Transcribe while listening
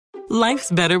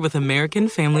Life's better with American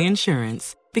Family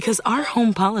Insurance because our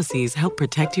home policies help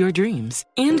protect your dreams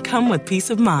and come with peace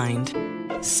of mind.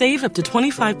 Save up to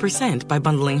 25% by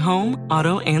bundling home,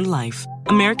 auto, and life.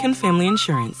 American Family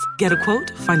Insurance. Get a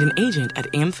quote, find an agent at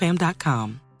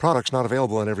amfam.com. Products not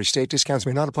available in every state. Discounts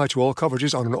may not apply to all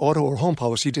coverages on an auto or home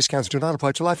policy. Discounts do not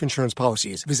apply to life insurance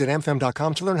policies. Visit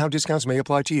amfam.com to learn how discounts may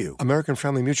apply to you. American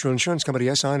Family Mutual Insurance Company,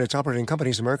 SI, and its operating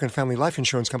companies, American Family Life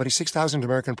Insurance Company, 6000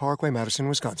 American Parkway, Madison,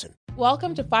 Wisconsin.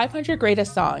 Welcome to 500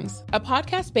 Greatest Songs, a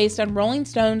podcast based on Rolling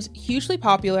Stone's hugely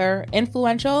popular,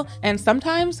 influential, and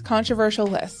sometimes controversial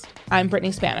list. I'm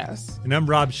Brittany Spanos. And I'm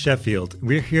Rob Sheffield.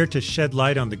 We're here to shed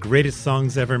light on the greatest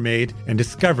songs ever made and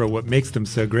discover what makes them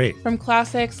so great. From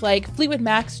classics like Fleetwood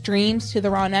Mac's Dreams to the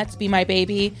Ronettes' Be My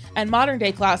Baby, and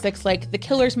modern-day classics like The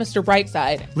Killer's Mr.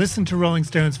 Brightside. Listen to Rolling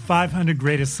Stone's 500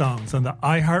 Greatest Songs on the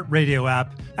iHeartRadio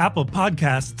app, Apple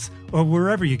Podcasts, or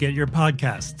wherever you get your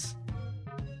podcasts.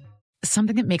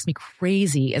 Something that makes me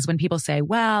crazy is when people say,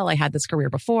 well, I had this career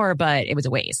before, but it was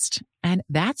a waste. And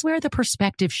that's where the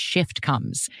perspective shift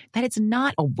comes, that it's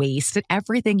not a waste, that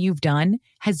everything you've done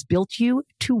has built you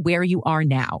to where you are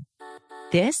now.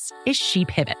 This is She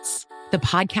Pivots, the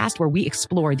podcast where we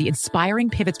explore the inspiring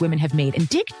pivots women have made and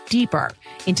dig deeper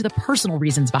into the personal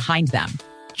reasons behind them.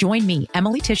 Join me,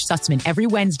 Emily Tish Sussman, every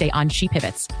Wednesday on She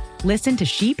Pivots. Listen to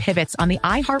She Pivots on the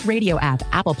iHeartRadio app,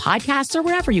 Apple Podcasts, or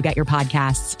wherever you get your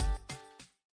podcasts.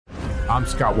 I'm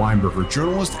Scott Weinberger,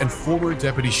 journalist and former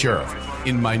deputy sheriff.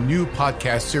 In my new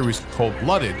podcast series,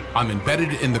 Cold-Blooded, I'm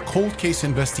embedded in the cold case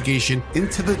investigation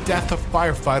into the death of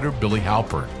firefighter Billy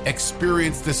Halpern.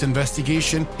 Experience this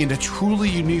investigation in a truly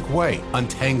unique way,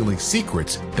 untangling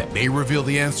secrets that may reveal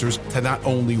the answers to not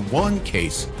only one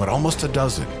case, but almost a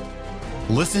dozen.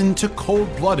 Listen to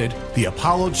Cold-Blooded, The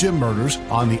Apollo Gym Murders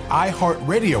on the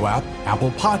iHeartRadio app,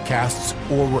 Apple Podcasts,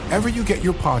 or wherever you get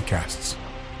your podcasts.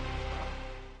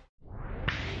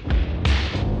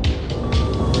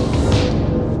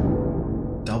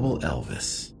 Double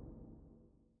Elvis.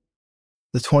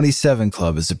 The 27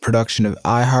 Club is a production of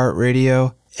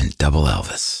iHeartRadio and Double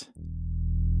Elvis.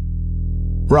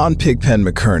 Ron Pigpen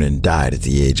McKernan died at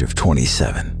the age of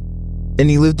 27, and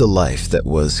he lived a life that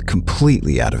was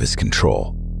completely out of his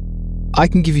control. I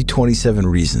can give you 27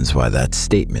 reasons why that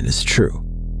statement is true.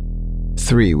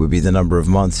 3 would be the number of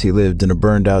months he lived in a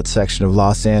burned-out section of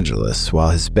Los Angeles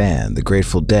while his band, the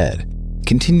Grateful Dead,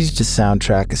 continued to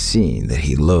soundtrack a scene that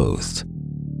he loathed.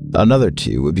 Another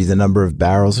 2 would be the number of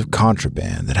barrels of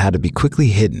contraband that had to be quickly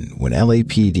hidden when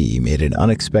LAPD made an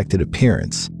unexpected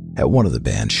appearance at one of the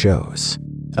band's shows.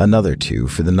 Another 2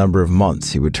 for the number of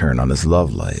months he would turn on his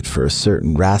Lovelight for a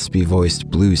certain raspy-voiced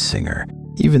blues singer,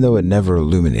 even though it never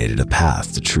illuminated a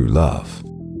path to true love.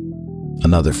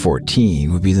 Another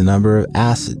 14 would be the number of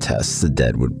acid tests the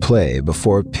Dead would play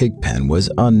before Pigpen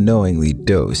was unknowingly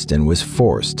dosed and was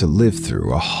forced to live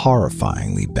through a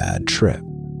horrifyingly bad trip.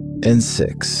 And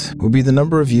 6 would be the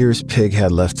number of years Pig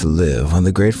had left to live when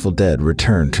the Grateful Dead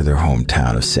returned to their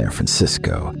hometown of San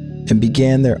Francisco and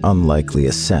began their unlikely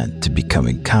ascent to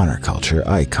becoming counterculture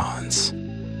icons,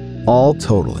 all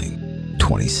totaling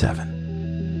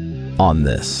 27. On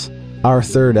this, our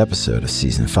 3rd episode of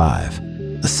Season 5,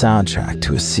 a soundtrack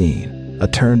to a scene, a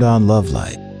turned-on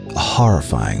Lovelight, a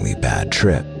horrifyingly bad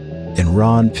trip, and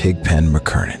Ron Pigpen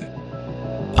McKernan.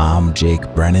 I'm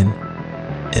Jake Brennan,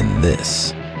 and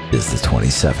this is the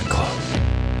 27 Club.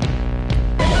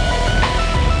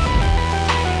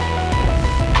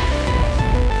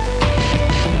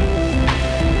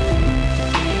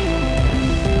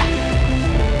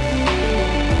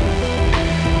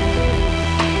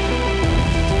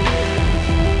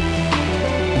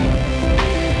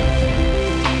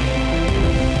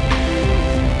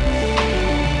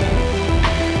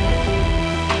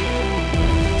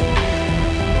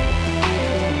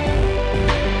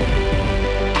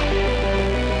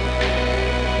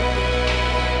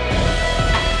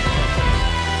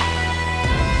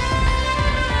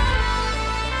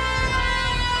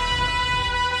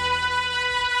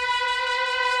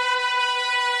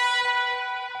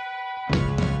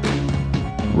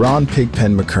 Ron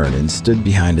Pigpen McKernan stood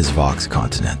behind his Vox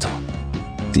Continental.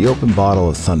 The open bottle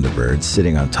of Thunderbird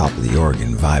sitting on top of the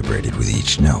organ vibrated with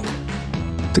each note.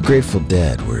 The Grateful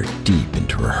Dead were deep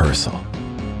into rehearsal.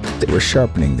 They were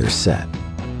sharpening their set,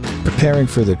 preparing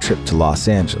for their trip to Los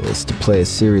Angeles to play a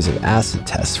series of acid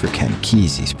tests for Ken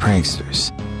Kesey's Pranksters,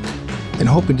 and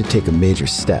hoping to take a major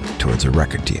step towards a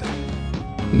record deal.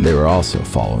 They were also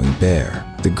following Bear,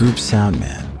 the group's sound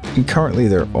man, and currently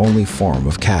their only form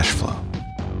of cash flow.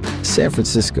 San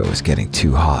Francisco was getting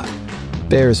too hot.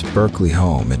 Bear's Berkeley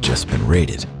home had just been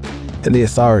raided, and the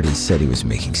authorities said he was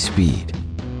making speed.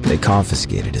 They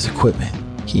confiscated his equipment.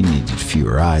 He needed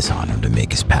fewer eyes on him to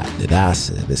make his patented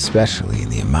acid, especially in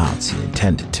the amounts he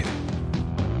intended to.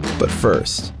 But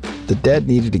first, the Dead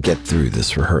needed to get through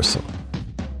this rehearsal.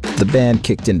 The band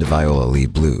kicked into Viola Lee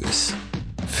blues,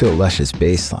 Phil Lesh's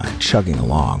bass line chugging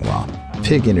along while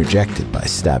Pig interjected by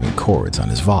stabbing chords on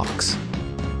his Vox.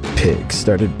 Pig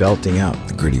started belting out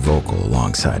the gritty vocal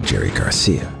alongside Jerry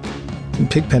Garcia, and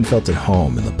Pigpen felt at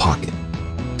home in the pocket.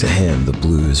 To him, the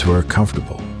blues were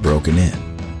comfortable, broken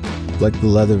in, like the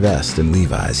leather vest and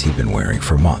Levi's he'd been wearing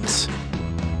for months.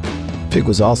 Pig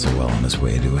was also well on his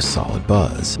way to a solid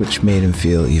buzz, which made him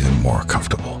feel even more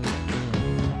comfortable.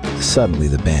 Suddenly,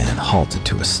 the band halted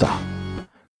to a stop.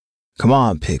 "Come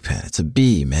on, Pigpen, it's a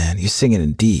B, man. You're singing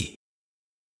in D."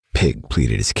 Pig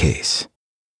pleaded his case.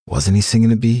 Wasn't he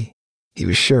singing a B? He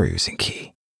was sure he was in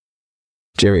key.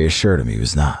 Jerry assured him he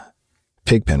was not.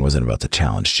 Pigpen wasn't about to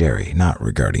challenge Jerry, not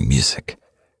regarding music.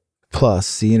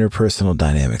 Plus, the interpersonal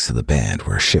dynamics of the band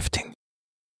were shifting.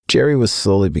 Jerry was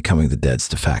slowly becoming the Dead's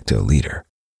de facto leader.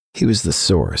 He was the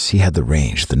source, he had the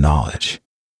range, the knowledge.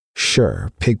 Sure,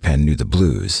 Pigpen knew the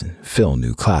blues, and Phil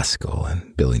knew classical,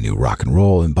 and Billy knew rock and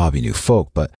roll, and Bobby knew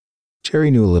folk, but Jerry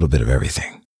knew a little bit of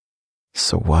everything.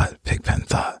 So what, Pigpen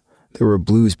thought? They were a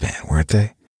blues band, weren't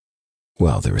they?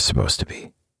 Well, they were supposed to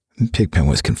be. Pigpen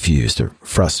was confused or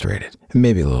frustrated, and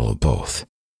maybe a little of both.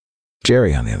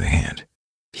 Jerry, on the other hand,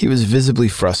 he was visibly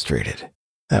frustrated.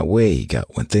 That way he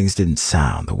got when things didn't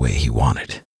sound the way he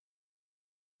wanted.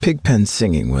 Pigpen's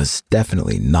singing was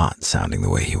definitely not sounding the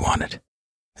way he wanted.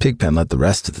 Pigpen let the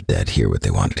rest of the Dead hear what they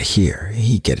wanted to hear.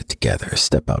 He'd get it together,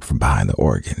 step out from behind the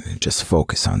organ, and just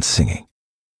focus on singing.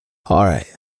 All right,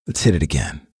 let's hit it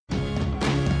again.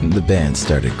 The band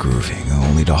started grooving,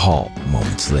 only to halt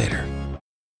moments later.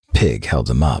 Pig held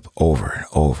them up over and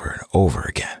over and over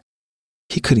again.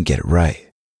 He couldn't get it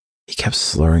right. He kept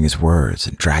slurring his words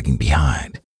and dragging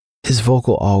behind. His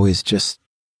vocal always just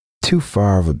too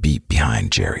far of a beat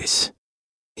behind Jerry's.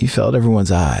 He felt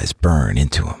everyone's eyes burn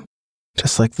into him,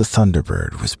 just like the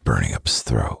Thunderbird was burning up his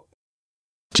throat.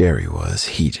 Jerry was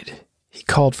heated. He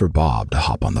called for Bob to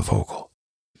hop on the vocal.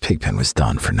 Pigpen was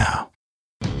done for now.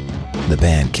 The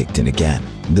band kicked in again,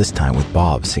 this time with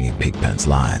Bob singing Pigpen's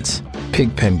lines.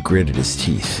 Pigpen gritted his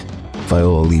teeth.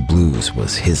 Viola Lee Blues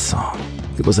was his song.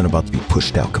 It wasn't about to be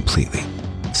pushed out completely,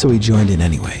 so he joined in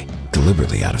anyway,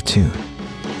 deliberately out of tune.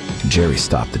 Jerry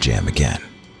stopped the jam again.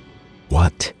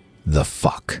 What the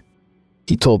fuck?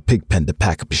 He told Pigpen to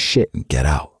pack up his shit and get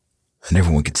out, and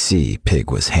everyone could see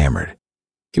Pig was hammered.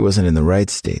 He wasn't in the right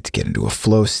state to get into a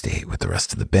flow state with the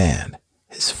rest of the band.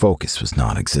 His focus was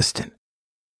non-existent.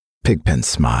 Pigpen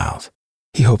smiled.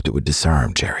 He hoped it would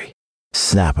disarm Jerry,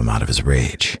 snap him out of his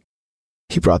rage.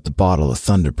 He brought the bottle of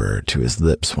Thunderbird to his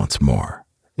lips once more,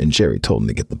 and Jerry told him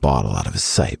to get the bottle out of his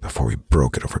sight before he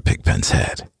broke it over Pigpen's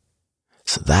head.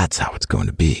 So that's how it's going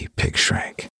to be, Pig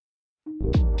shrank.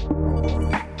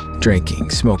 Drinking,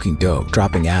 smoking dope,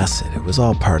 dropping acid, it was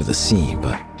all part of the scene,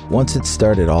 but once it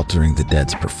started altering the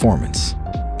Dead's performance,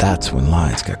 that's when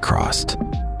lines got crossed.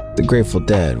 The Grateful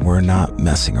Dead were not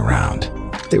messing around.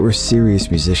 They were serious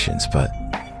musicians, but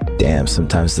damn,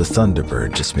 sometimes the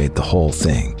Thunderbird just made the whole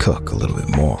thing cook a little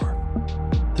bit more.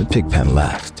 The Pigpen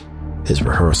left. His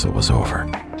rehearsal was over.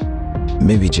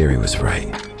 Maybe Jerry was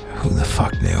right. Who the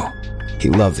fuck knew? He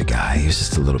loved the guy. He was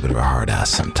just a little bit of a hard ass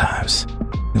sometimes.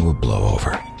 It would blow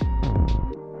over.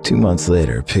 2 months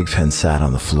later, Pigpen sat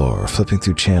on the floor, flipping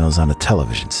through channels on a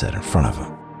television set in front of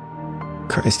him.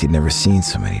 Christ, he'd never seen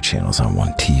so many channels on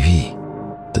one TV.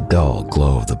 The dull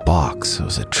glow of the box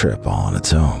was a trip all on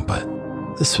its own, but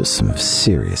this was some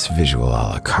serious visual a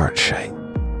la carte shite.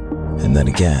 And then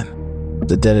again,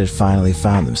 the Dead had finally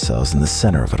found themselves in the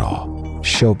center of it all.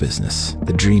 Show business,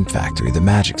 the Dream Factory, the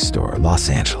Magic Store, Los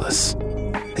Angeles.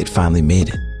 They'd finally made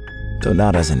it, though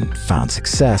not as in found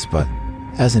success, but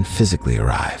as in physically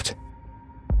arrived.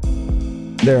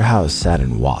 Their house sat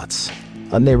in Watts,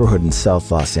 a neighborhood in South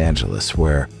Los Angeles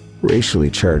where racially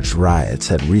charged riots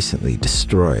had recently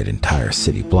destroyed entire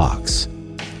city blocks.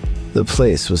 The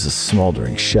place was a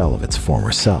smoldering shell of its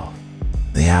former self.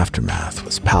 The aftermath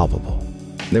was palpable.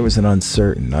 There was an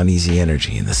uncertain, uneasy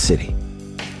energy in the city.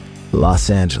 Los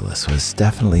Angeles was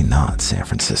definitely not San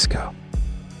Francisco.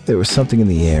 There was something in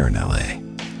the air in LA.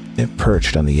 It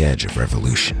perched on the edge of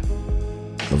revolution.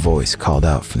 A voice called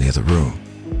out from the other room,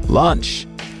 "Lunch!"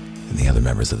 And the other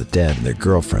members of the Dead and their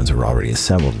girlfriends were already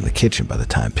assembled in the kitchen by the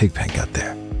time Pigpen got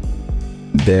there.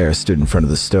 Bear stood in front of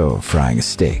the stove frying a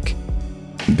steak.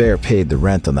 Bear paid the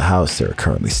rent on the house they were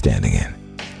currently standing in.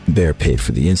 Bear paid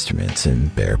for the instruments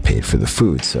and Bear paid for the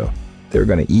food, so they were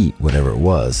going to eat whatever it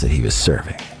was that he was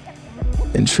serving.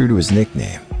 And true to his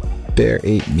nickname, Bear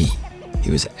ate meat.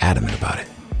 He was adamant about it.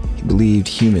 He believed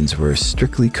humans were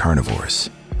strictly carnivores.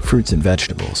 Fruits and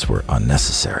vegetables were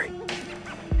unnecessary.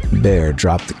 Bear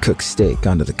dropped the cooked steak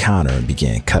onto the counter and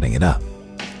began cutting it up.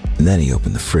 And then he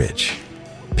opened the fridge.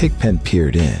 Pigpen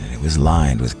peered in, and it was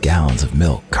lined with gallons of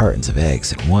milk, cartons of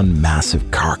eggs, and one massive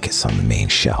carcass on the main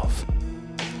shelf.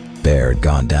 Bear had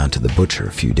gone down to the butcher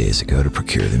a few days ago to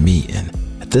procure the meat, and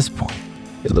at this point,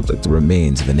 it looked like the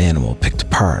remains of an animal picked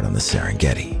apart on the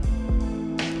Serengeti.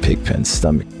 Pigpen's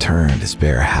stomach turned as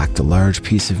Bear hacked a large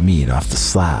piece of meat off the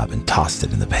slab and tossed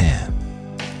it in the pan.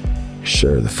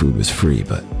 Sure, the food was free,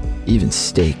 but even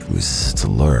steak loses its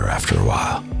allure after a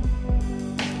while.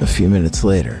 A few minutes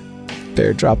later,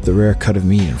 Bear dropped the rare cut of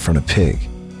meat in front of Pig,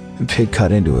 and Pig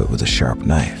cut into it with a sharp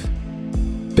knife.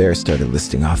 Bear started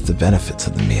listing off the benefits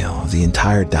of the meal, the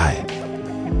entire diet.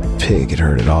 Pig had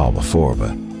heard it all before,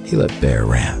 but he let Bear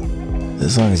rant,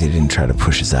 as long as he didn't try to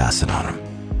push his acid on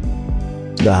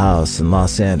him. The house in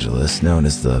Los Angeles, known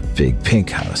as the Big Pink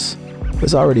House,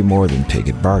 was already more than Pig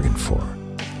had bargained for.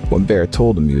 When Bear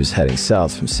told him he was heading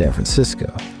south from San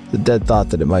Francisco, the dead thought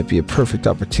that it might be a perfect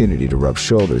opportunity to rub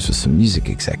shoulders with some music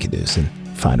executives and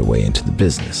find a way into the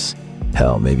business.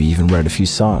 Hell, maybe even write a few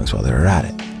songs while they were at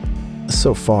it.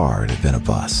 So far, it had been a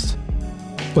bust.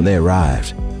 When they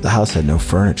arrived, the house had no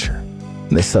furniture,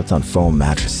 and they slept on foam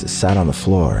mattresses, sat on the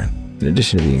floor, and in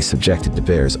addition to being subjected to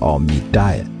Bear's all-meat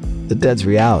diet, the dead's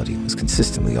reality was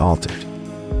consistently altered.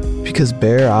 Because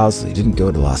Bear Owsley didn't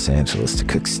go to Los Angeles to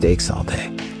cook steaks all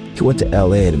day, he went to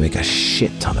LA to make a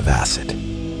shit ton of acid.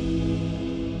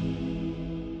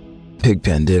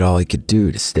 Pigpen did all he could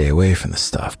do to stay away from the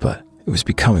stuff, but it was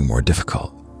becoming more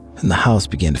difficult, and the house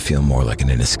began to feel more like an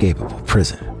inescapable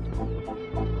prison.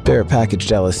 Bear packaged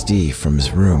LSD from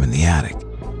his room in the attic.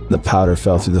 The powder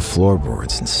fell through the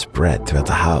floorboards and spread throughout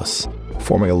the house,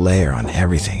 forming a layer on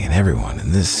everything and everyone,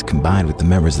 and this, combined with the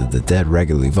members of the dead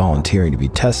regularly volunteering to be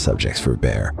test subjects for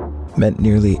Bear, meant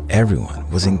nearly everyone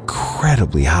was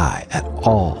incredibly high at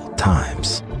all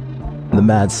times. The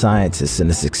mad scientists and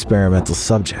his experimental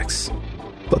subjects.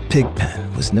 But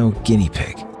Pigpen was no guinea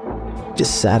pig. He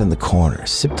just sat in the corner,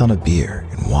 sipped on a beer,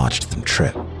 and watched them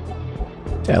trip.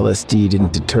 LSD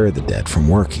didn't deter the dead from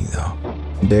working, though.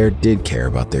 Bear did care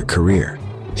about their career,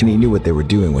 and he knew what they were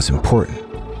doing was important,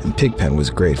 and Pigpen was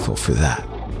grateful for that.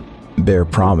 Bear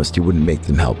promised he wouldn't make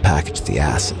them help package the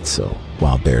acid, so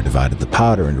while Bear divided the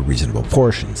powder into reasonable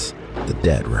portions, the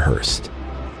dead rehearsed.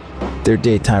 Their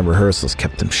daytime rehearsals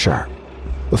kept them sharp,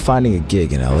 but finding a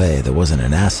gig in LA that wasn't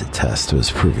an acid test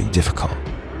was proving difficult.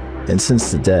 And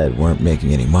since the dead weren't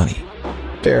making any money,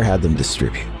 Bear had them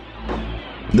distribute.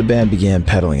 The band began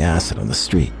peddling acid on the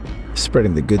street,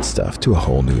 spreading the good stuff to a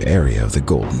whole new area of the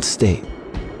Golden State.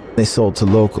 They sold to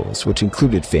locals, which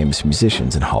included famous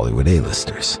musicians and Hollywood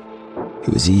A-listers. It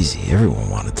was easy, everyone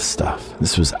wanted the stuff.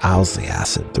 This was Owsley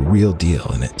acid, the real deal,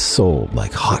 and it sold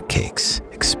like hotcakes,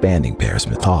 expanding Bear's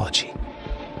mythology.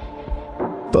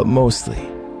 But mostly,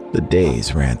 the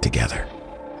days ran together,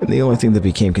 and the only thing that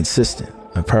became consistent,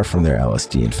 apart from their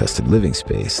LSD-infested living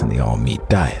space and the all-meat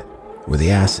diet, were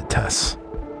the acid tests.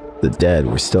 The dead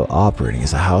were still operating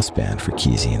as a house band for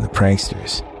Kesey and the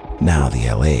Pranksters, now the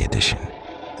LA edition,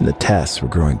 and the tests were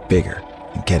growing bigger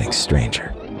and getting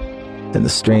stranger. And the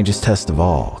strangest test of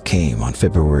all came on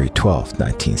February 12,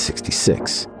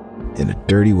 1966, in a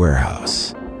dirty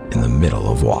warehouse in the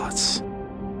middle of Watts.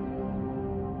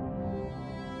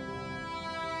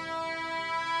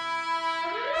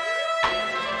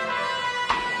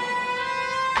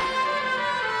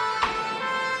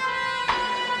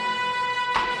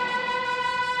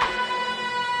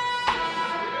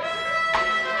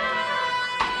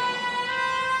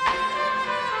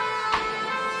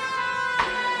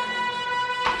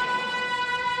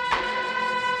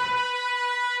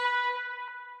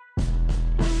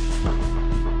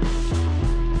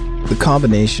 The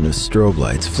combination of strobe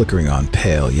lights flickering on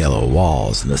pale yellow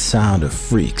walls and the sound of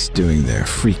freaks doing their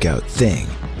freak-out thing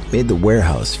made the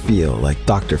warehouse feel like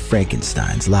Dr.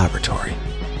 Frankenstein's laboratory.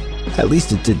 At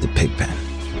least it did to Pigpen.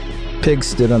 Pig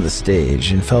stood on the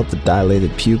stage and felt the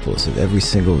dilated pupils of every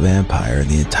single vampire in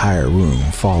the entire room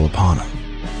fall upon him.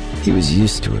 He was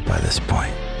used to it by this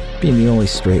point, being the only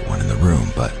straight one in the room,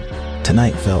 but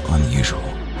tonight felt unusual.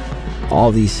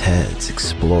 All these heads,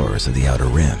 explorers of the Outer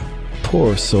Rim,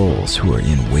 poor souls who were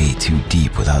in way too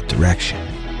deep without direction.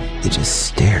 They just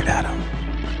stared at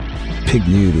him. Pig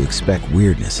knew to expect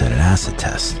weirdness at an acid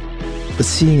test, but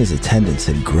seeing his attendance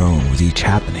had grown with each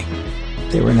happening,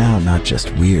 they were now not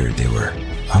just weird, they were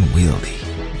unwieldy.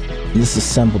 And this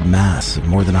assembled mass of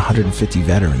more than 150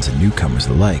 veterans and newcomers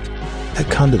alike had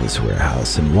come to this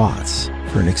warehouse in Watts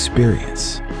for an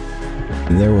experience.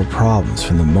 And there were problems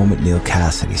from the moment Neil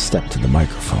Cassidy stepped to the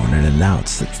microphone and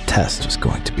announced that the test was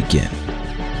going to begin.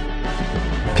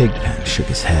 Pigpen shook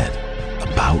his head.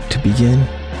 About to begin?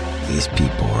 These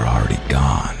people were already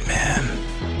gone, man.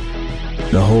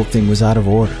 The whole thing was out of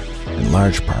order, in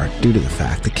large part due to the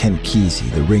fact that Ken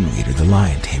Kesey, the ringleader, the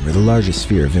lion tamer, the largest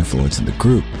sphere of influence in the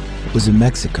group, was in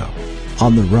Mexico,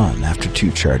 on the run after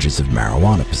 2 charges of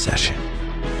marijuana possession.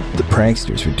 The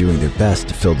pranksters were doing their best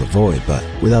to fill the void, but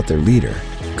without their leader,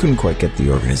 couldn't quite get the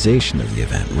organization of the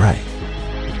event right.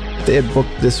 They had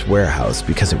booked this warehouse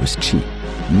because it was cheap.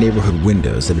 Neighborhood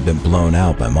windows that had been blown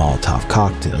out by Molotov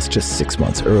cocktails just 6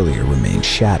 months earlier remained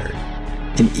shattered,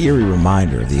 an eerie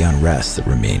reminder of the unrest that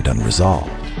remained unresolved.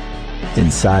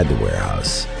 Inside the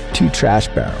warehouse, 2 trash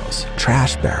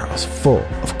barrels full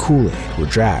of Kool-Aid were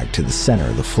dragged to the center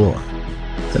of the floor.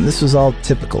 And this was all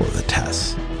typical of the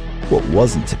tests. What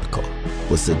wasn't typical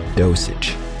was the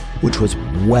dosage, which was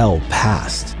well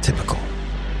past typical.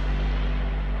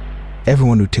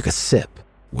 Everyone who took a sip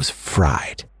was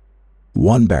fried.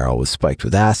 1 barrel was spiked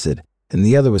with acid, and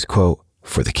the other was, quote,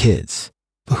 for the kids.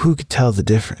 But who could tell the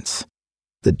difference?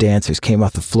 The dancers came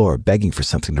off the floor begging for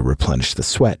something to replenish the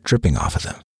sweat dripping off of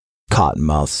them.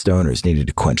 Cotton-mouthed stoners needed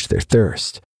to quench their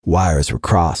thirst. Wires were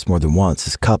crossed more than once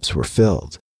as cups were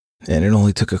filled. And it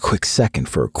only took a quick second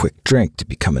for a quick drink to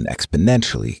become an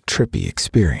exponentially trippy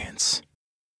experience.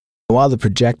 While the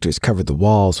projectors covered the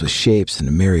walls with shapes in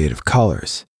a myriad of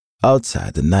colors,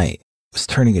 outside the night was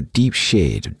turning a deep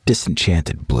shade of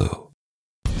disenchanted blue.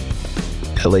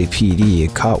 LAPD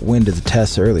had caught wind of the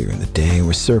tests earlier in the day and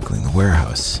were circling the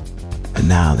warehouse. And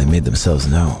now they made themselves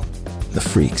known. The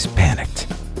freaks panicked.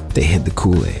 They hid the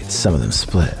Kool-Aid, some of them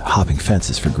split, hopping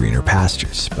fences for greener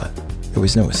pastures, but there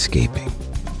was no escaping.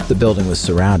 The building was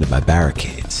surrounded by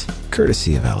barricades,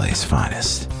 courtesy of LA's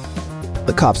finest.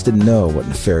 The cops didn't know what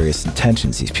nefarious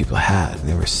intentions these people had.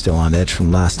 They were still on edge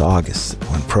from last August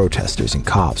when protesters and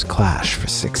cops clashed for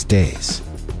 6 days.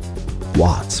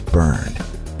 Watts burned.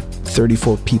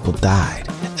 34 people died.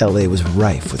 LA was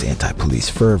rife with anti-police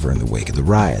fervor in the wake of the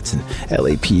riots, and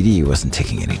LAPD wasn't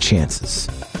taking any chances.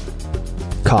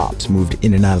 Cops moved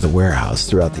in and out of the warehouse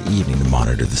throughout the evening to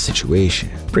monitor the situation,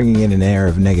 bringing in an air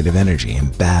of negative energy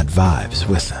and bad vibes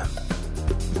with them.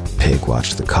 Pig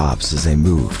watched the cops as they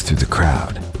moved through the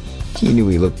crowd. He knew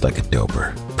he looked like a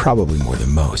doper, probably more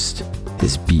than most.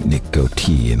 His beatnik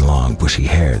goatee and long bushy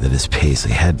hair that his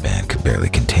paisley headband could barely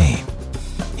contain.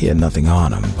 He had nothing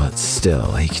on him, but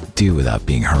still, he could do without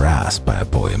being harassed by a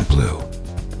boy in blue.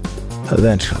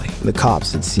 Eventually, the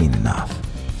cops had seen enough,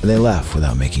 and they left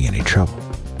without making any trouble.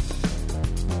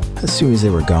 As soon as they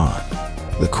were gone,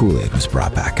 the Kool-Aid was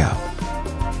brought back out.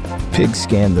 Pig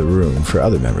scanned the room for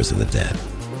other members of the dead.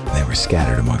 They were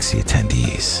scattered amongst the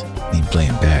attendees. He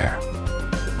blamed Bear.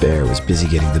 Bear was busy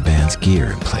getting the band's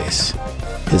gear in place.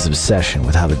 His obsession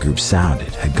with how the group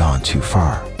sounded had gone too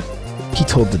far. He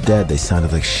told the dead they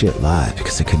sounded like shit live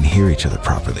because they couldn't hear each other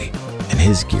properly, and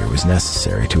his gear was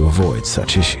necessary to avoid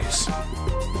such issues.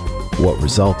 What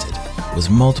resulted was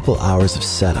multiple hours of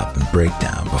setup and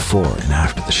breakdown before and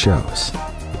after the shows.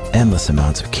 Endless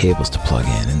amounts of cables to plug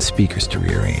in and speakers to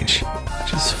rearrange.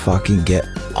 Just fucking get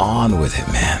on with it,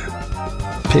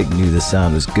 man. Pig knew the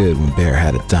sound was good when Bear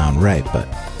had it down right, but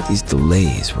these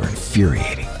delays were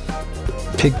infuriating.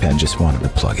 Pigpen just wanted to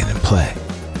plug in and play.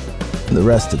 The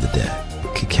rest of the dead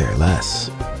could care less.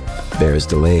 Bear's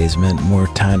delays meant more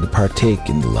time to partake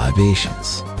in the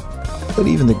libations. But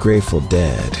even the Grateful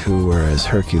Dead, who were as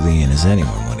Herculean as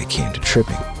anyone when it came to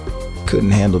tripping,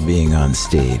 couldn't handle being on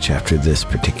stage after this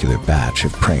particular batch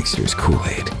of pranksters'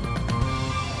 Kool-Aid.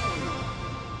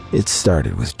 It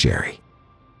started with Jerry.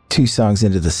 2 songs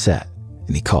into the set,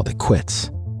 and he called it quits.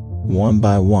 One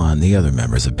by one, the other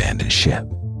members abandoned ship,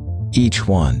 each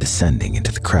one descending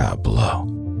into the crowd below.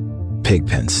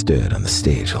 Pigpen stood on the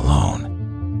stage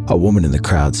alone. A woman in the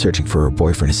crowd searching for her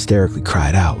boyfriend hysterically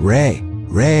cried out, "Ray!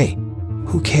 Ray!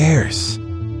 Who cares?"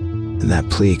 And that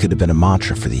plea could have been a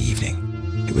mantra for the evening.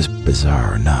 It was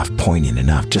bizarre enough, poignant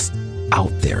enough, just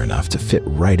out there enough to fit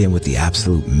right in with the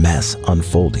absolute mess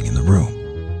unfolding in the room.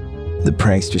 The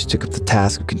pranksters took up the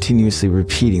task of continuously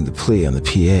repeating the plea on the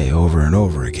PA over and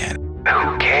over again.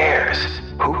 Who cares?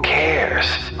 Who cares?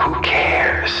 Who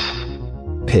cares?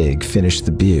 Pig finished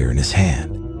the beer in his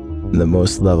hand, the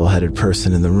most level-headed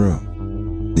person in the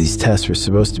room. These tests were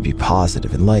supposed to be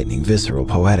positive, enlightening, visceral,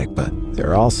 poetic, but they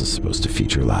were also supposed to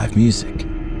feature live music.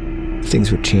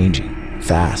 Things were changing,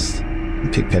 fast,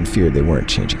 and Pigpen feared they weren't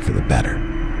changing for the better.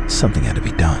 Something had to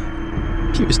be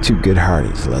done. He was too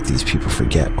good-hearted to let these people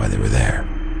forget why they were there.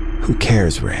 Who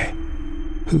cares, Ray?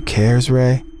 Who cares,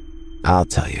 Ray? I'll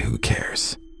tell you who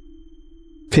cares.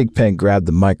 Pigpen grabbed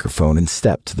the microphone and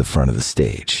stepped to the front of the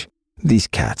stage. These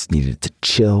cats needed to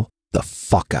chill the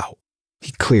fuck out.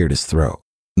 He cleared his throat,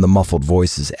 and the muffled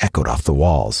voices echoed off the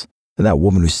walls. And that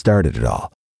woman who started it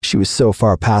all, she was so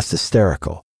far past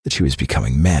hysterical that she was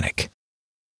becoming manic.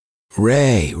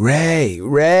 Ray,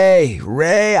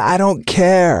 I don't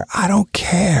care.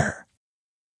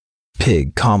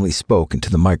 Pig calmly spoke into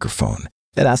the microphone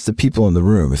and asked the people in the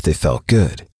room if they felt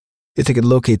good, if they could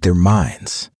locate their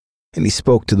minds. And he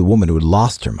spoke to the woman who had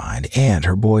lost her mind and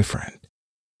her boyfriend.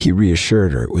 He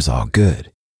reassured her it was all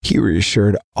good. He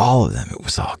reassured all of them it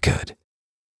was all good.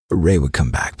 Ray would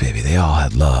come back, baby. They all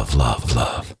had love.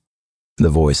 The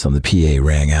voice on the PA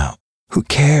rang out. Who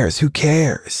cares?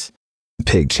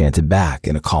 Pig chanted back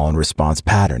in a call and response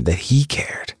pattern that he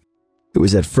cared. It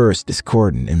was at first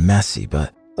discordant and messy,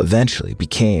 but eventually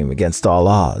became, against all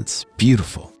odds,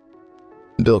 beautiful.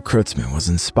 Bill Kreutzmann was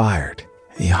inspired.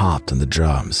 He hopped on the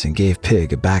drums and gave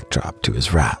Pig a backdrop to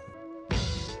his rap.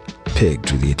 Pig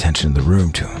drew the attention of the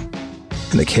room to him,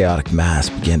 and the chaotic mass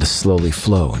began to slowly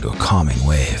flow into a calming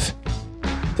wave.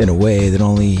 In a way that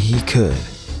only he could,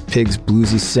 Pig's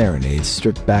bluesy serenade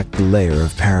stripped back the layer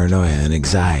of paranoia and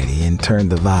anxiety and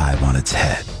turned the vibe on its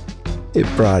head. It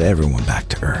brought everyone back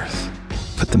to earth,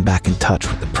 put them back in touch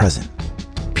with the present.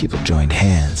 People joined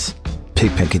hands.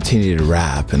 Pigpen continued to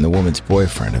rap, and the woman's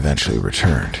boyfriend eventually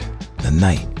returned. The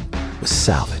night was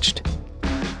salvaged.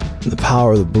 The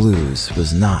power of the blues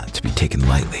was not to be taken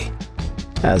lightly.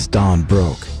 As dawn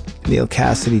broke, Neil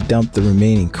Cassidy dumped the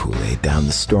remaining Kool-Aid down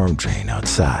the storm drain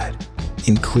outside,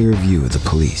 in clear view of the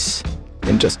police.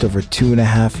 In just over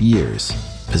 2.5 years,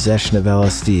 possession of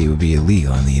LSD would be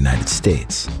illegal in the United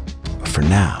States. But for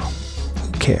now,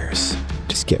 who cares?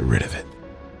 Just get rid of it.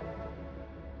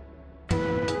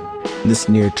 This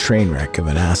near train wreck of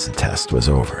an acid test was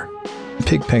over.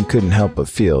 Pigpen couldn't help but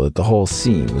feel that the whole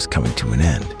scene was coming to an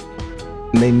end.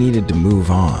 They needed to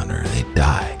move on or they'd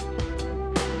die.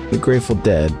 The Grateful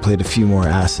Dead played a few more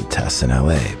acid tests in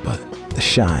LA, but the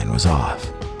shine was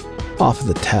off. Off of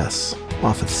the tests,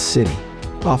 off of the city,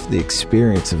 off of the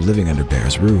experience of living under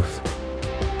Bear's roof.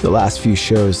 The last few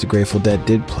shows the Grateful Dead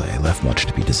did play left much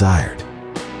to be desired.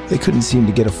 They couldn't seem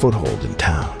to get a foothold in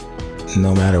town,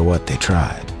 no matter what they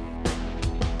tried.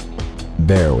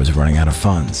 Bear was running out of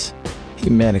funds. He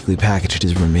manically packaged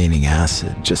his remaining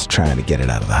acid, just trying to get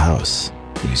it out of the house.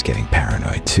 He was getting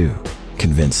paranoid too,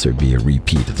 convinced there'd be a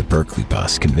repeat of the Berkeley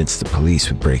bus, convinced the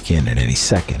police would break in at any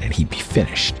second and he'd be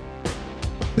finished.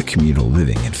 The communal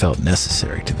living had felt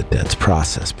necessary to the Dead's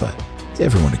process, but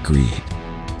everyone agreed.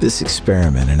 This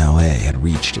experiment in LA had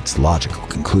reached its logical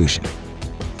conclusion.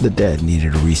 The Dead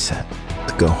needed a reset,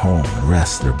 to go home and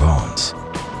rest their bones.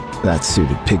 That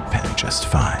suited Pigpen just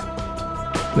fine.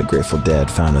 The Grateful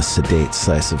Dead found a sedate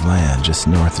slice of land just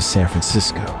north of San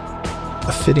Francisco,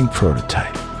 a fitting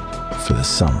prototype for the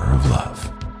summer of love.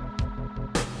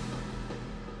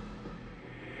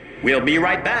 We'll be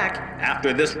right back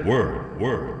after this word.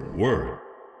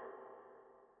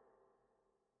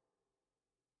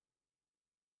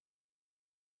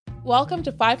 Welcome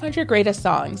to 500 Greatest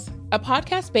Songs, a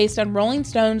podcast based on Rolling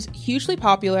Stone's hugely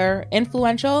popular,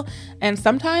 influential, and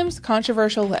sometimes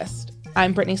controversial list.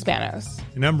 I'm Brittany Spanos.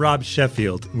 And I'm Rob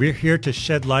Sheffield. We're here to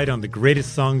shed light on the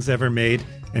greatest songs ever made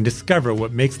and discover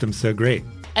what makes them so great.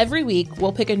 Every week,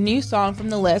 we'll pick a new song from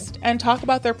the list and talk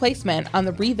about their placement on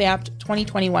the revamped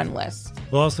 2021 list.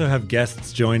 We'll also have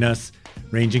guests join us,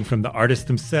 ranging from the artists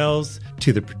themselves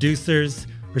to the producers,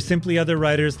 or simply other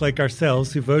writers like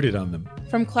ourselves who voted on them.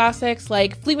 From classics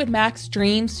like Fleetwood Mac's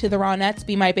Dreams to the Ronettes'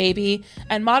 Be My Baby,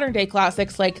 and modern-day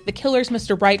classics like The Killer's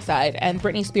Mr. Brightside and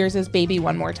Britney Spears' Baby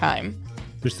One More Time.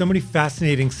 There's so many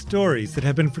fascinating stories that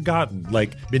have been forgotten,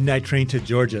 like Midnight Train to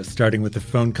Georgia starting with a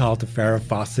phone call to Farrah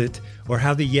Fawcett, or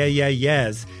how the Yeah Yeah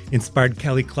Yeahs inspired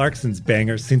Kelly Clarkson's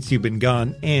banger Since You've Been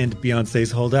Gone and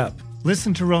Beyoncé's Hold Up.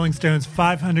 Listen to Rolling Stone's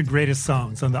 500 Greatest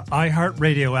Songs on the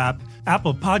iHeartRadio app,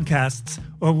 Apple Podcasts,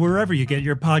 or wherever you get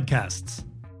your podcasts.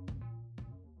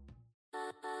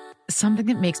 Something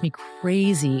that makes me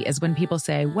crazy is when people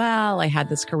say, well, I had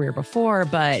this career before,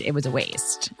 but it was a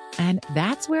waste. And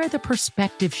that's where the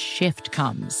perspective shift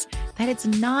comes, that it's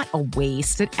not a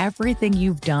waste, that everything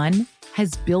you've done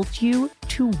has built you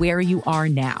to where you are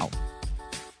now.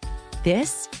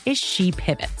 This is She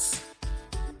Pivots,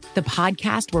 the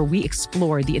podcast where we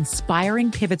explore the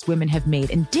inspiring pivots women have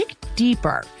made and dig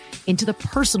deeper into the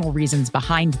personal reasons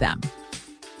behind them.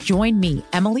 Join me,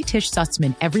 Emily Tish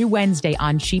Sussman, every Wednesday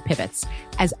on She Pivots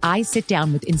as I sit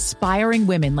down with inspiring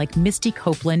women like Misty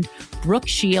Copeland, Brooke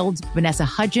Shields, Vanessa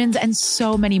Hudgens, and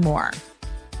so many more.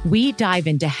 We dive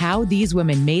into how these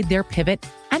women made their pivot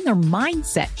and their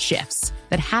mindset shifts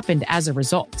that happened as a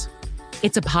result.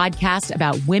 It's a podcast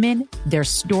about women, their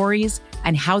stories,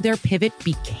 and how their pivot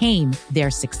became their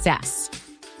success.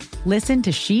 Listen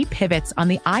to She Pivots on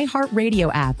the iHeartRadio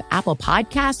app, Apple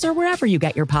Podcasts, or wherever you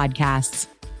get your podcasts.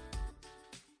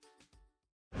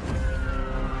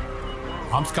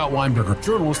 I'm Scott Weinberger,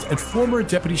 journalist and former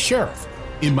deputy sheriff.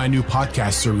 In my new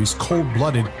podcast series, Cold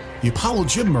Blooded, The Apollo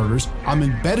Gym Murders, I'm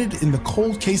embedded in the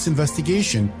cold case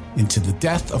investigation into the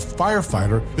death of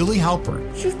firefighter Billy Halpern.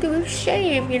 It's just a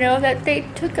shame, that they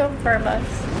took him from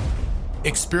us.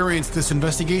 Experience this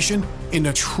investigation in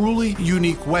a truly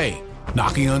unique way,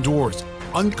 knocking on doors,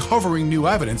 uncovering new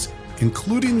evidence,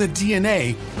 including the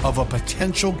DNA of a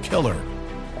potential killer.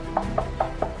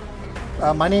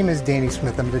 My name is Danny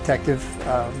Smith. I'm a detective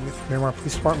with Miramar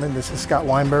Police Department. This is Scott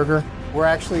Weinberger. We're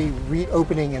actually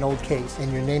reopening an old case,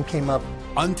 and your name came up.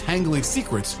 Untangling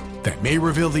secrets that may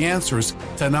reveal the answers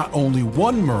to not only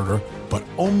one murder, but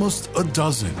almost a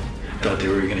dozen. I thought they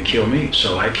were going to kill me,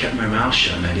 so I kept my mouth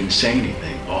shut and I didn't say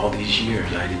anything. All these years,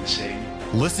 I didn't say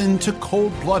anything. Listen to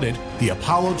Cold Blooded, The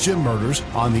Apollo Gym Murders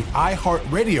on the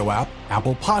iHeartRadio app,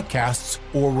 Apple Podcasts,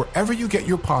 or wherever you get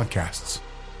your podcasts.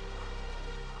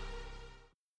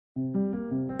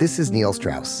 This is Neil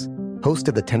Strauss, host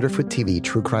of the Tenderfoot TV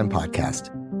true crime podcast,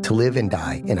 To Live and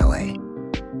Die in LA.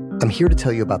 I'm here to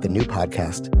tell you about the new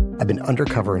podcast I've been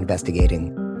undercover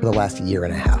investigating for the last year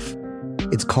and a half.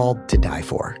 It's called To Die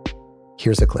For.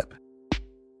 Here's a clip.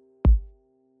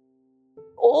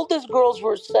 All these girls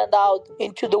were sent out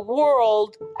into the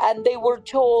world and they were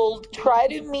told, try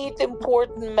to meet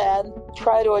important men,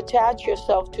 try to attach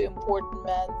yourself to important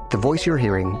men. The voice you're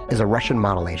hearing is a Russian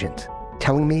model agent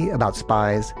telling me about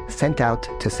spies sent out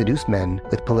to seduce men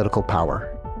with political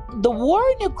power. The war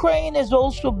in Ukraine is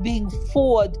also being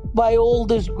fought by all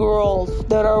these girls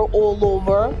that are all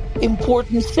over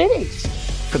important cities.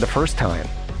 For the first time,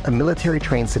 a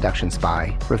military-trained seduction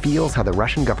spy reveals how the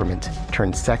Russian government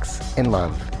turned sex and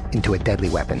love into a deadly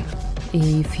weapon.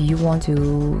 If you want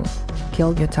to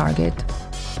kill your target,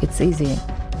 it's easy.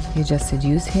 You just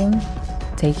seduce him,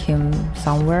 take him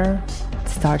somewhere,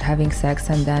 start having sex,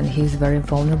 and then he's very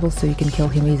vulnerable, so you can kill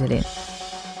him easily.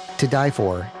 To Die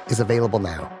For is available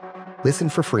now. Listen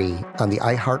for free on the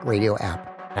iHeartRadio app,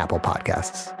 Apple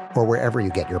Podcasts, or wherever you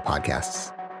get your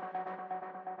podcasts.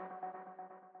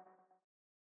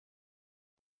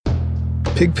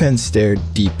 Pigpen stared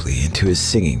deeply into his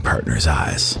singing partner's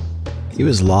eyes. He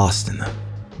was lost in them,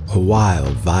 a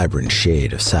wild, vibrant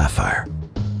shade of sapphire.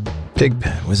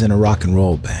 Pigpen was in a rock and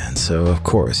roll band, so of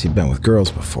course he'd been with girls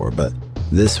before, but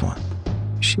this one,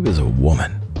 she was a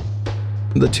woman.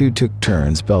 The two took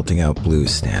turns belting out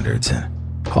blues standards, and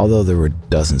although there were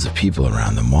dozens of people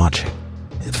around them watching,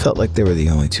 it felt like they were the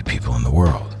only two people in the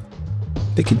world.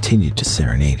 They continued to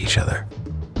serenade each other.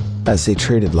 As they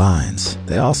traded lines,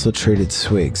 they also traded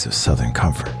swigs of Southern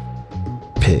comfort.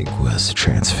 Pig was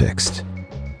transfixed.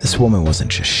 This woman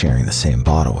wasn't just sharing the same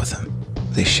bottle with him.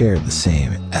 They shared the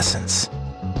same essence.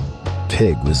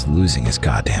 Pig was losing his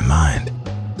goddamn mind.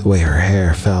 The way her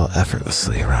hair fell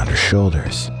effortlessly around her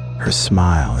shoulders, her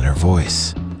smile and her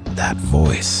voice. That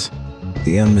voice.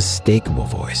 The unmistakable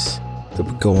voice that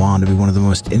would go on to be one of the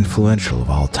most influential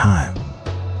of all time.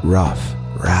 Rough,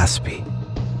 raspy.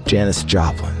 Janis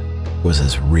Joplin was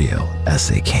as real as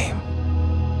they came.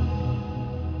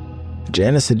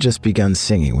 Janis had just begun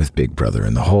singing with Big Brother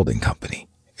and the Holding Company,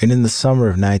 and in the summer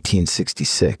of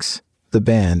 1966, the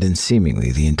band and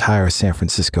seemingly the entire San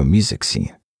Francisco music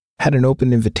scene had an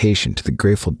open invitation to the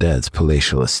Grateful Dead's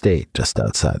palatial estate just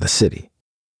outside the city,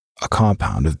 a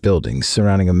compound of buildings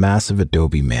surrounding a massive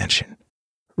adobe mansion,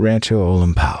 Rancho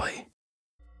Olampali.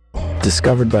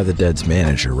 Discovered by the Dead's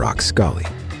manager, Rock Scully,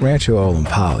 Rancho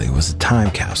Olampali was a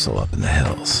time capsule up in the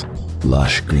hills.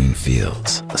 Lush green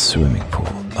fields, a swimming pool,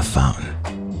 a fountain.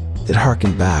 It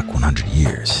harkened back 100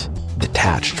 years,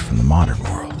 detached from the modern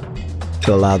world. It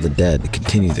allowed the Dead to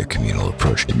continue their communal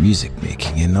approach to music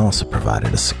making and also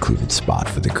provided a secluded spot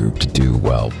for the group to do,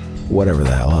 well, whatever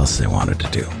the hell else they wanted to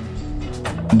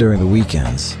do. During the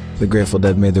weekends, the Grateful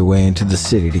Dead made their way into the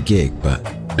city to gig, but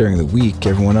during the week,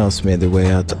 everyone else made their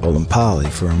way out to Olampali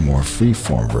for a more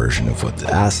free-form version of what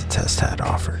the acid test had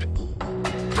offered.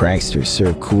 Pranksters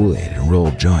served Kool-Aid and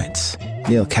rolled joints.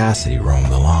 Neil Cassidy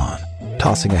roamed the lawn,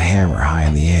 tossing a hammer high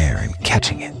in the air and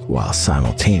catching it while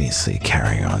simultaneously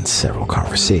carrying on several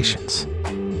conversations.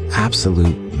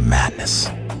 Absolute madness.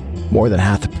 More than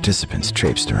half the participants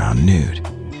traipsed around nude.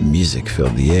 Music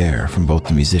filled the air from both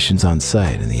the musicians on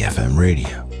site and the FM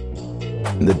radio.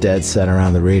 The Dead sat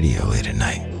around the radio late at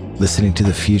night, listening to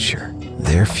the future,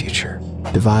 their future,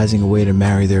 devising a way to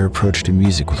marry their approach to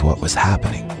music with what was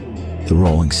happening. The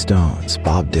Rolling Stones,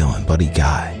 Bob Dylan, Buddy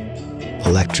Guy.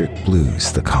 Electric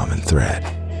blues, the common thread.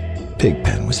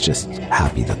 Pigpen was just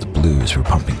happy that the blues were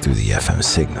pumping through the FM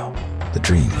signal. The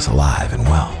dream was alive and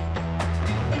well.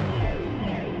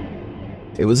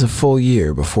 It was a full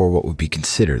year before what would be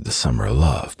considered the summer of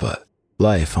love, but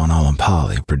life on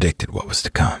Unknowingly predicted what was to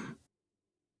come.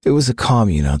 It was a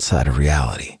commune outside of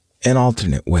reality, an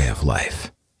alternate way of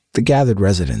life. The gathered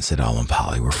residents at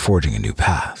Unknowingly were forging a new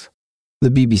path. The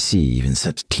BBC even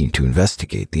sent a team to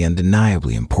investigate the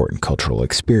undeniably important cultural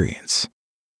experience.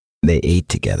 They ate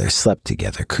together, slept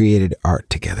together, created art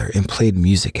together, and played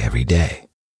music every day.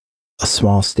 A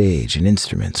small stage and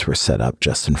instruments were set up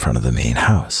just in front of the main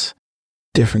house.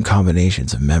 Different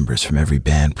combinations of members from every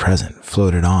band present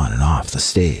floated on and off the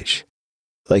stage.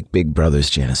 Like Big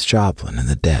Brother's Janis Joplin and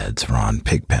the Dead's Ron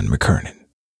Pigpen McKernan.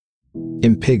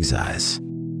 In Pig's eyes,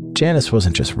 Janis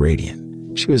wasn't just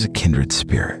radiant, she was a kindred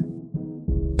spirit.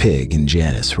 Pig and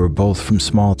Janis were both from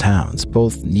small towns,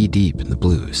 both knee-deep in the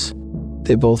blues.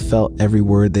 They both felt every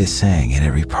word they sang in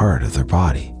every part of their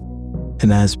body.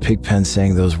 And as Pigpen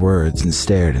sang those words and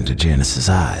stared into Janis's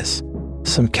eyes,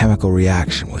 some chemical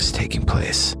reaction was taking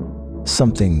place.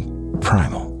 Something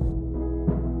primal.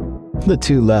 The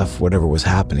two left whatever was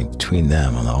happening between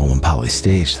them on the Unknowingly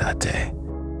stage that day.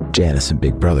 Janis and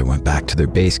Big Brother went back to their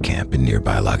base camp in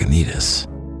nearby Lagunitas.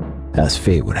 As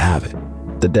fate would have it,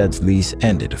 the Dead's lease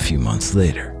ended a few months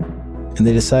later, and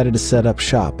they decided to set up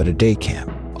shop at a day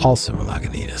camp, also in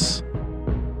Lagunitas.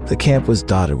 The camp was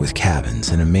dotted with cabins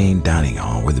and a main dining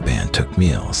hall where the band took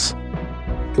meals.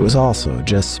 It was also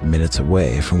just minutes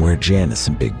away from where Janis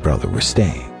and Big Brother were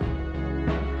staying.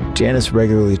 Janis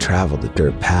regularly traveled the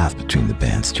dirt path between the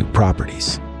band's two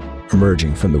properties,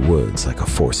 emerging from the woods like a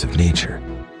force of nature.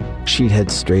 She'd head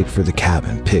straight for the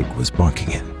cabin Pig was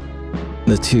bunking in.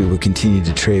 The two would continue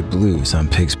to trade blues on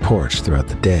Pig's porch throughout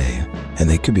the day, and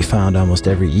they could be found almost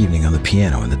every evening on the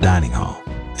piano in the dining hall,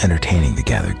 entertaining the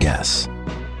gathered guests.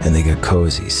 And they got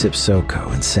cozy, sipped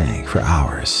SoCo, and sang for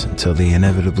hours until they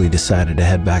inevitably decided to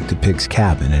head back to Pig's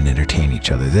cabin and entertain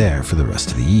each other there for the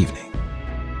rest of the evening.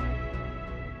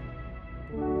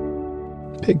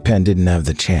 Pigpen didn't have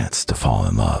the chance to fall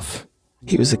in love.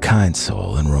 He was a kind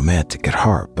soul and romantic at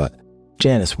heart, but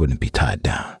Janis wouldn't be tied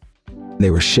down. They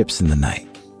were ships in the night,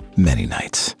 many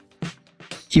nights.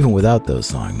 Even without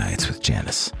those long nights with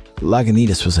Janis,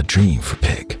 Lagunitas was a dream for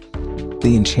Pig.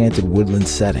 The enchanted woodland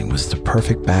setting was the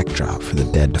perfect backdrop for the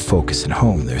Dead to focus and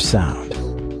hone their sound.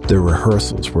 Their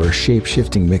rehearsals were a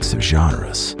shape-shifting mix of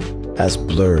genres, as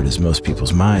blurred as most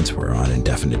people's minds were on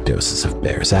indefinite doses of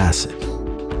Bear's acid.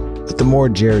 But the more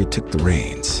Jerry took the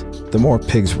reins, the more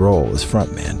Pig's role as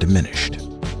frontman diminished.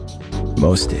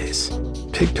 Most days,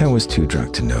 Pigpen was too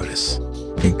drunk to notice.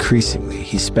 Increasingly,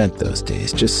 he spent those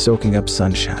days just soaking up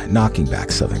sunshine, knocking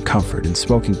back Southern comfort, and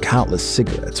smoking countless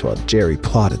cigarettes while Jerry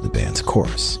plotted the band's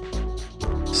course.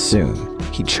 Soon,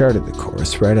 he charted the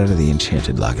course right out of the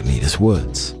enchanted Lagunitas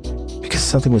woods, because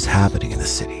something was happening in the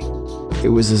city. It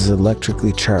was as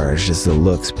electrically charged as the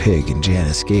looks Pig and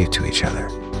Janis gave to each other.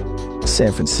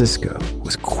 San Francisco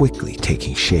was quickly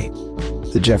taking shape.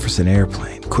 The Jefferson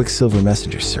Airplane, Quicksilver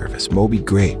Messenger Service, Moby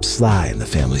Grape, Sly, and the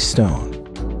Family Stone.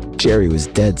 Jerry was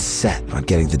dead set on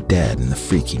getting the Dead in the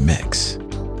freaky mix.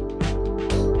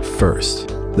 First,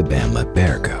 the band let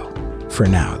Bear go, for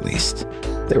now at least.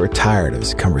 They were tired of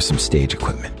his cumbersome stage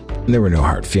equipment, and there were no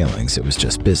hard feelings, it was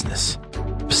just business.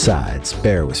 Besides,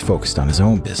 Bear was focused on his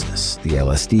own business, the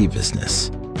LSD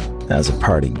business. As a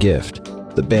parting gift,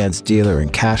 the band's dealer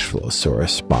and cash flow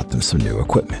source bought them some new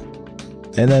equipment.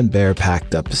 And then Bear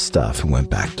packed up his stuff and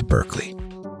went back to Berkeley.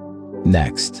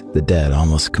 Next, the Dead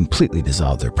almost completely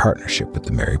dissolved their partnership with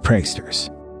the Merry Pranksters,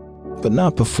 but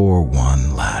not before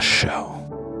one last show.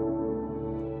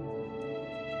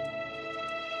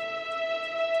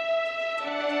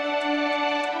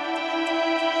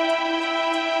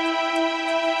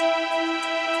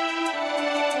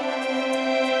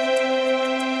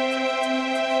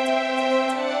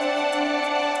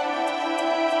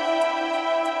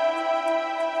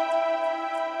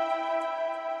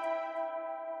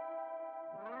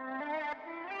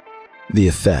 The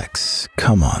effects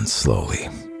come on slowly.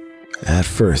 At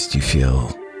first, you feel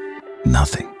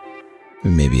nothing.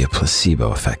 Maybe a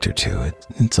placebo effect or two.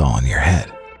 It's all in your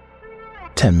head.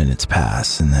 10 minutes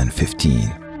pass, and then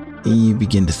 15. You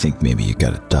begin to think maybe you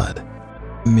got a dud.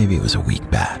 Maybe it was a weak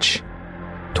batch.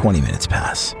 20 minutes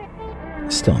pass.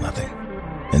 Still nothing.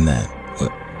 And then,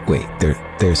 wait,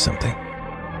 there's something.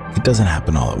 It doesn't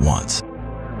happen all at once.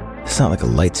 It's not like a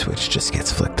light switch just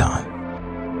gets flicked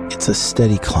on. It's a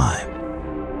steady climb.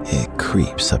 It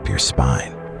creeps up your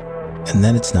spine. And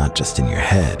then it's not just in your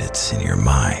head, it's in your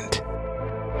mind.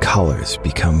 colors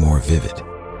become more vivid.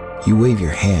 You wave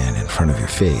your hand in front of your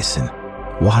face and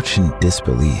watch in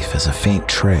disbelief as a faint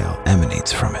trail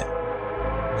emanates from it.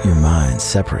 Your mind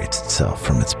separates itself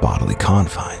from its bodily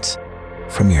confines.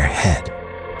 From your head,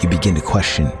 you begin to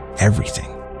question everything,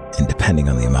 and depending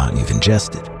on the amount you've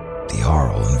ingested, the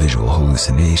aural and visual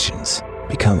hallucinations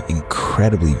become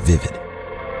incredibly vivid.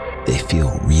 They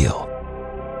feel real.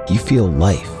 You feel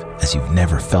life as you've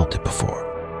never felt it before.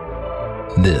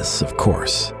 This, of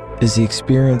course, is the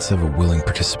experience of a willing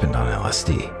participant on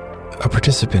LSD, a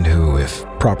participant who, if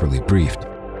properly briefed,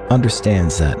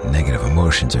 understands that negative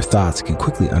emotions or thoughts can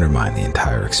quickly undermine the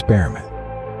entire experiment,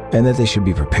 and that they should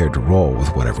be prepared to roll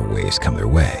with whatever waves come their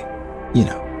way.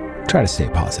 Try to stay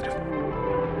positive.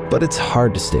 But it's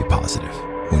hard to stay positive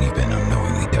when you've been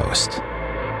unknowingly dosed.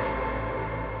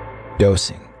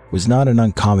 Dosing was not an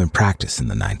uncommon practice in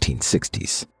the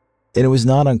 1960s, and it was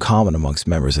not uncommon amongst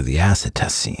members of the acid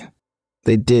test scene.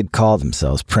 They did call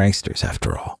themselves pranksters,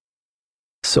 after all.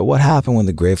 So what happened when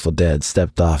the Grateful Dead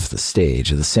stepped off the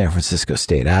stage of the San Francisco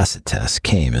State acid test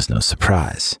came as no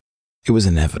surprise. It was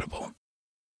inevitable.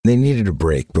 They needed a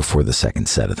break before the second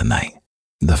set of the night.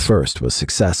 The first was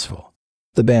successful.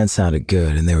 The band sounded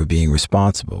good, and they were being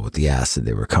responsible with the acid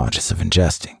they were conscious of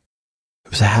ingesting. It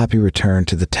was a happy return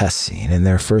to the test scene and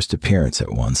their first appearance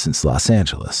at one since Los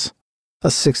Angeles. A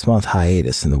 6-month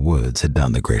hiatus in the woods had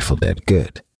done the Grateful Dead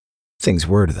good. Things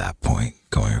were, to that point,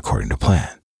 going according to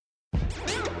plan.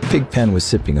 Pigpen was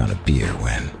sipping on a beer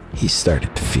when he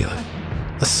started to feel it.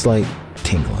 A slight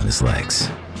tingle in his legs.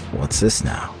 What's this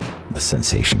now? The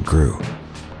sensation grew.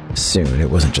 Soon, it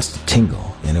wasn't just a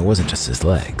tingle, and it wasn't just his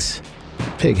legs.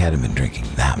 Pig hadn't been drinking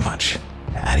that much,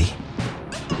 had he?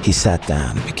 He sat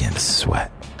down and began to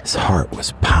sweat. His heart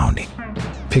was pounding.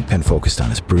 Pigpen focused on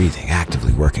his breathing,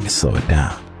 actively working to slow it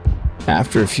down.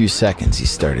 After a few seconds, he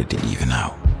started to even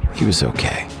out. He was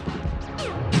okay.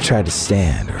 He tried to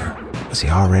stand, or was he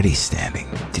already standing?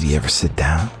 Did he ever sit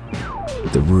down?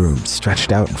 The room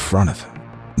stretched out in front of him.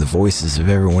 The voices of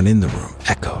everyone in the room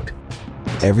echoed.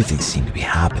 Everything seemed to be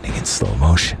happening in slow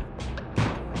motion.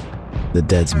 The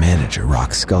Dead's manager,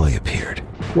 Rock Scully, appeared.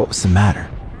 What was the matter?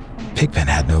 Pigpen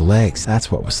had no legs,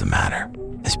 that's what was the matter.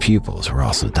 His pupils were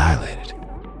also dilated.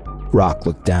 Rock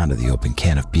looked down to the open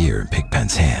can of beer in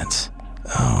Pigpen's hands.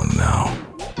 Oh no.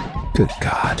 Good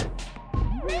God.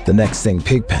 The next thing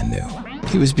Pigpen knew,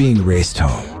 he was being raced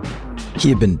home. He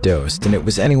had been dosed, and it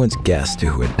was anyone's guess to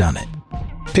who had done it.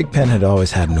 Pigpen had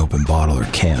always had an open bottle or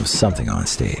can of something on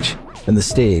stage, and the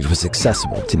stage was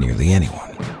accessible to nearly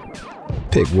anyone.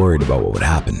 Pig worried about what would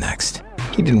happen next.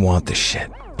 He didn't want this shit.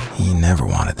 He never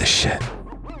wanted this shit.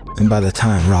 And by the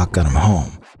time Rock got him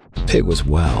home, Pig was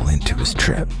well into his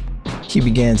trip. He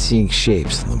began seeing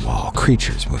shapes on the wall,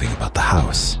 creatures moving about the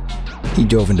house. He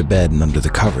dove into bed and under the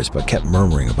covers, but kept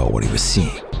murmuring about what he was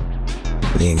seeing.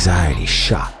 The anxiety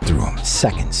shot through him.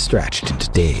 Seconds stretched into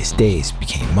days. Days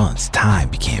became months. Time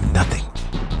became nothing.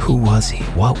 Who was he?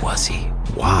 What was he?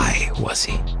 Why was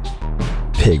he?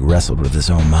 Pig wrestled with his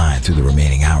own mind through the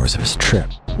remaining hours of his trip.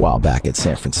 While back at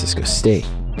San Francisco State,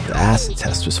 the acid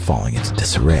test was falling into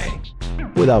disarray.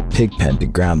 Without Pigpen to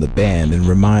ground the band and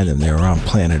remind them they were on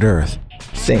planet Earth,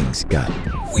 things got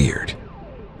weird.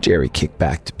 Jerry kicked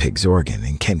back to Pig's organ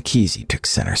and Ken Kesey took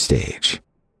center stage.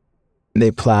 They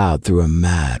plowed through a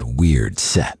mad, weird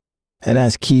set, and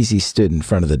as Kesey stood in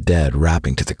front of the Dead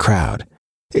rapping to the crowd,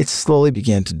 it slowly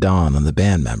began to dawn on the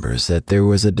band members that there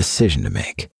was a decision to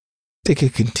make. They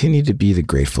could continue to be the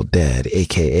Grateful Dead,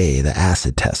 aka the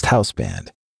Acid Test House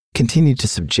Band, continue to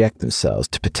subject themselves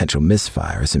to potential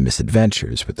misfires and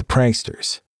misadventures with the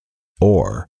pranksters,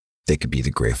 or they could be the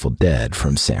Grateful Dead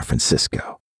from San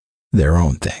Francisco, their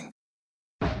own thing.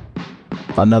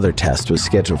 Another test was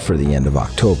scheduled for the end of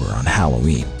October on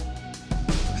Halloween.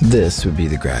 This would be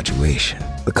the graduation,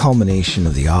 the culmination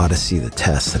of the odyssey the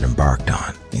tests had embarked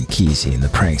on, and Kesey and the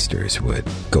pranksters would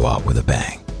go out with a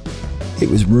bang. It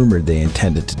was rumored they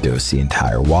intended to dose the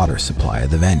entire water supply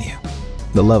of the venue.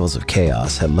 The levels of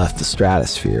chaos had left the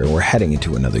stratosphere and were heading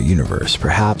into another universe,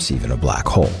 perhaps even a black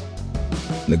hole.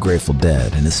 The Grateful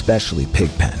Dead, and especially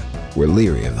Pigpen, were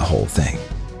leery of the whole thing.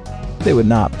 They would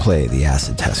not play the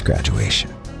acid test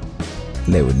graduation.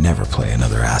 They would never play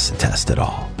another acid test at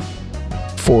all.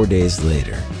 4 days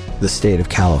later, the state of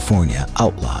California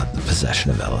outlawed the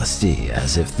possession of LSD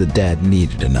as if the Dead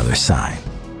needed another sign.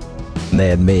 They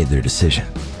had made their decision.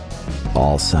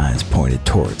 All signs pointed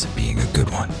towards it being a good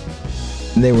one.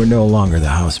 They were no longer the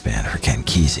house band for Ken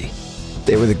Kesey.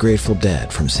 They were the Grateful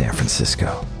Dead from San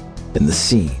Francisco. And the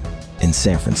scene in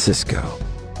San Francisco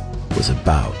was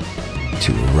about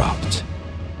to erupt.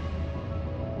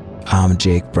 I'm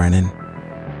Jake Brennan,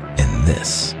 and and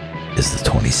this is the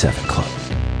 27 Club.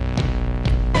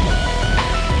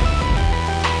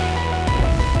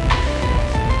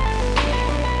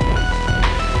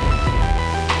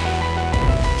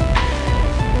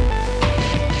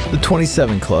 The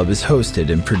 27 Club is hosted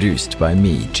and produced by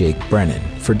me, Jake Brennan,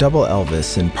 for Double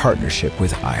Elvis in partnership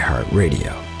with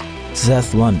iHeartRadio.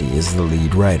 Seth Lundy is the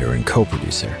lead writer and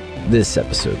co-producer. This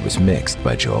episode was mixed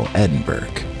by Joel Edinburgh.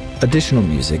 Additional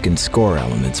music and score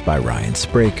elements by Ryan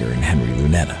Spraker and Henry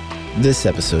Lunetta. This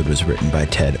episode was written by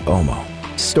Ted Omo.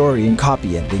 Story and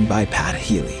copy editing by Pat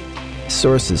Healy.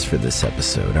 Sources for this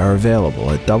episode are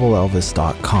available at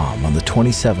doubleelvis.com on the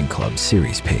 27 Club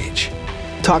series page.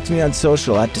 Talk to me on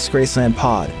social at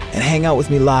DisgracelandPod and hang out with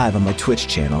me live on my Twitch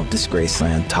channel,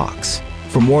 Disgraceland Talks.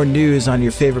 For more news on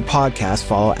your favorite podcast,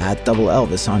 follow at Double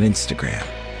Elvis on Instagram.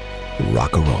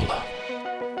 Rockarola.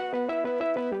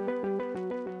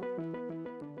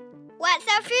 What's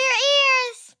up for your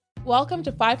ears? Welcome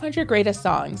to 500 Greatest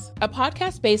Songs, a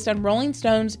podcast based on Rolling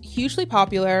Stone's hugely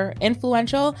popular,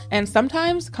 influential, and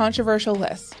sometimes controversial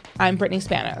list. I'm Brittany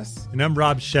Spanos. And I'm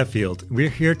Rob Sheffield. We're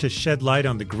here to shed light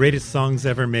on the greatest songs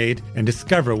ever made and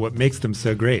discover what makes them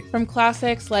so great. From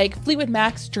classics like Fleetwood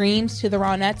Mac's Dreams to the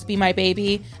Ronettes' Be My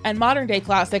Baby, and modern-day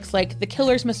classics like The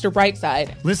Killer's Mr.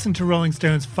 Brightside. Listen to Rolling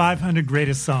Stone's 500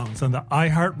 Greatest Songs on the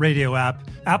iHeartRadio app,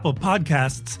 Apple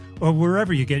Podcasts, or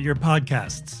wherever you get your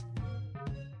podcasts.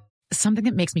 Something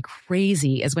that makes me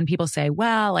crazy is when people say,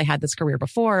 well, I had this career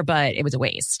before, but it was a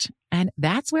waste. And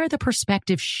that's where the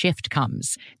perspective shift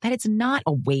comes, that it's not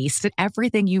a waste, that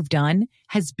everything you've done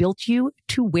has built you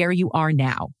to where you are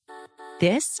now.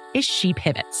 This is She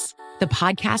Pivots, the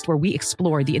podcast where we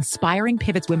explore the inspiring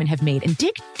pivots women have made and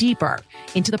dig deeper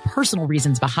into the personal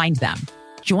reasons behind them.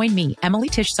 Join me, Emily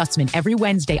Tish Sussman, every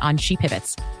Wednesday on She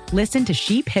Pivots. Listen to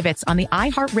She Pivots on the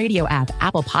iHeartRadio app,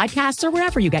 Apple Podcasts, or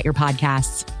wherever you get your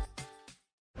podcasts.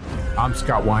 I'm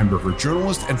Scott Weinberger,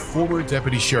 journalist and former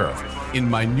deputy sheriff. In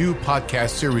my new podcast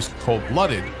series called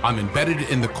Blooded, I'm embedded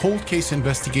in the cold case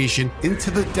investigation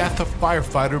into the death of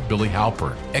firefighter Billy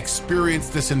Halpern. Experience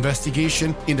this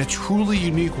investigation in a truly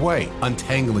unique way,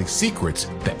 untangling secrets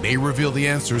that may reveal the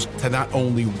answers to not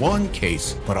only one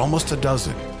case, but almost a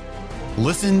dozen.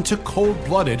 Listen to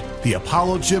Cold-Blooded, the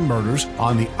Apollo Gym Murders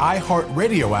on the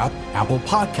iHeartRadio app, Apple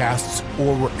Podcasts,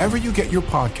 or wherever you get your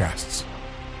podcasts.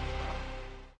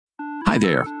 Hi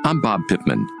there, I'm Bob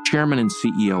Pittman, Chairman and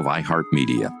CEO of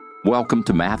iHeartMedia. Welcome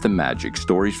to Math and Magic,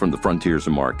 Stories from the Frontiers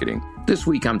of Marketing. This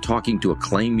week I'm talking to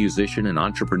acclaimed musician and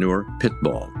entrepreneur,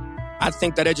 Pitbull. I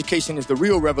think that education is the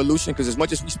real revolution, because as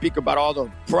much as we speak about all the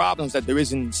problems that there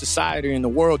is in society and the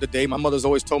world today, my mother's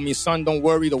always told me, son, don't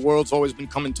worry, the world's always been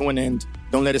coming to an end.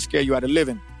 Don't let it scare you out of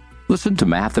living. Listen to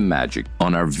Math and Magic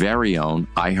on our very own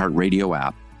iHeartRadio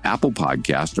app, Apple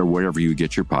Podcast, or wherever you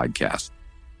get your podcasts.